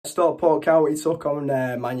Stockport County took on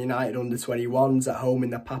Man United under-21s at home in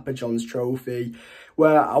the Papa John's Trophy,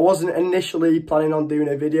 where I wasn't initially planning on doing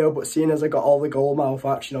a video, but seeing as I got all the goal mouth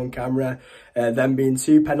action on camera, them being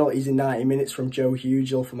 2 penalties in 90 minutes from Joe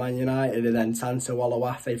Hugill for Man United and then Tanto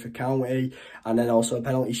Olawafe for County, and then also a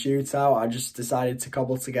penalty shootout, I just decided to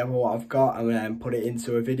cobble together what I've got and put it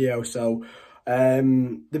into a video. So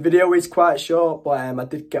the video is quite short, but I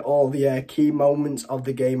did get all the key moments of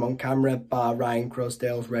the game on camera, bar Ryan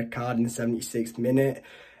Crosdale's red card in the 76th minute.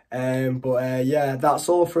 Yeah, that's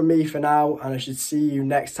all from me for now, and I should see you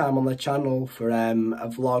next time on the channel for a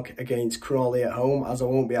vlog against Crawley at home, as I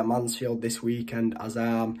won't be at Mansfield this weekend as I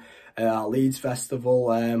am at Leeds Festival.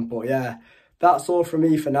 But yeah, that's all from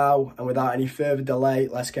me for now, and without any further delay,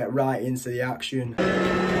 let's get right into the action.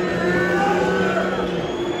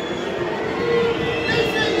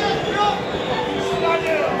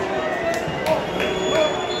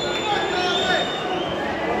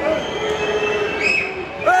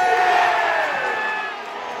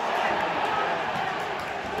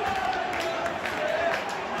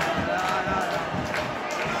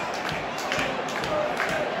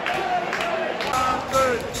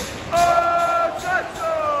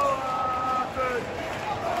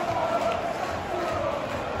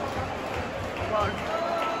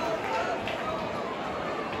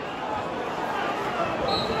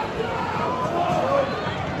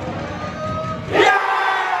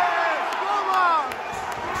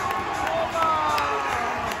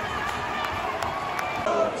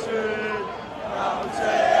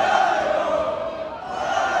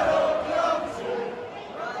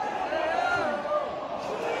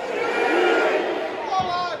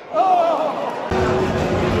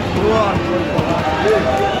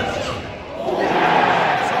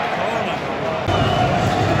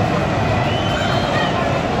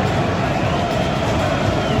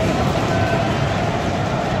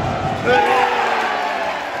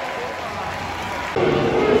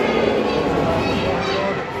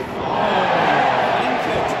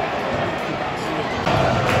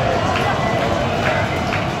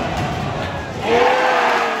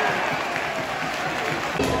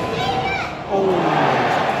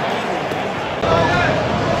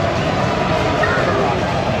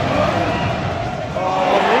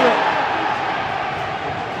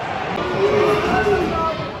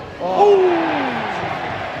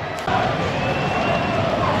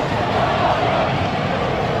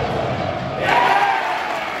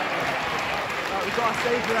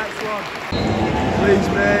 Save the next one. Please,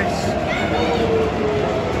 miss.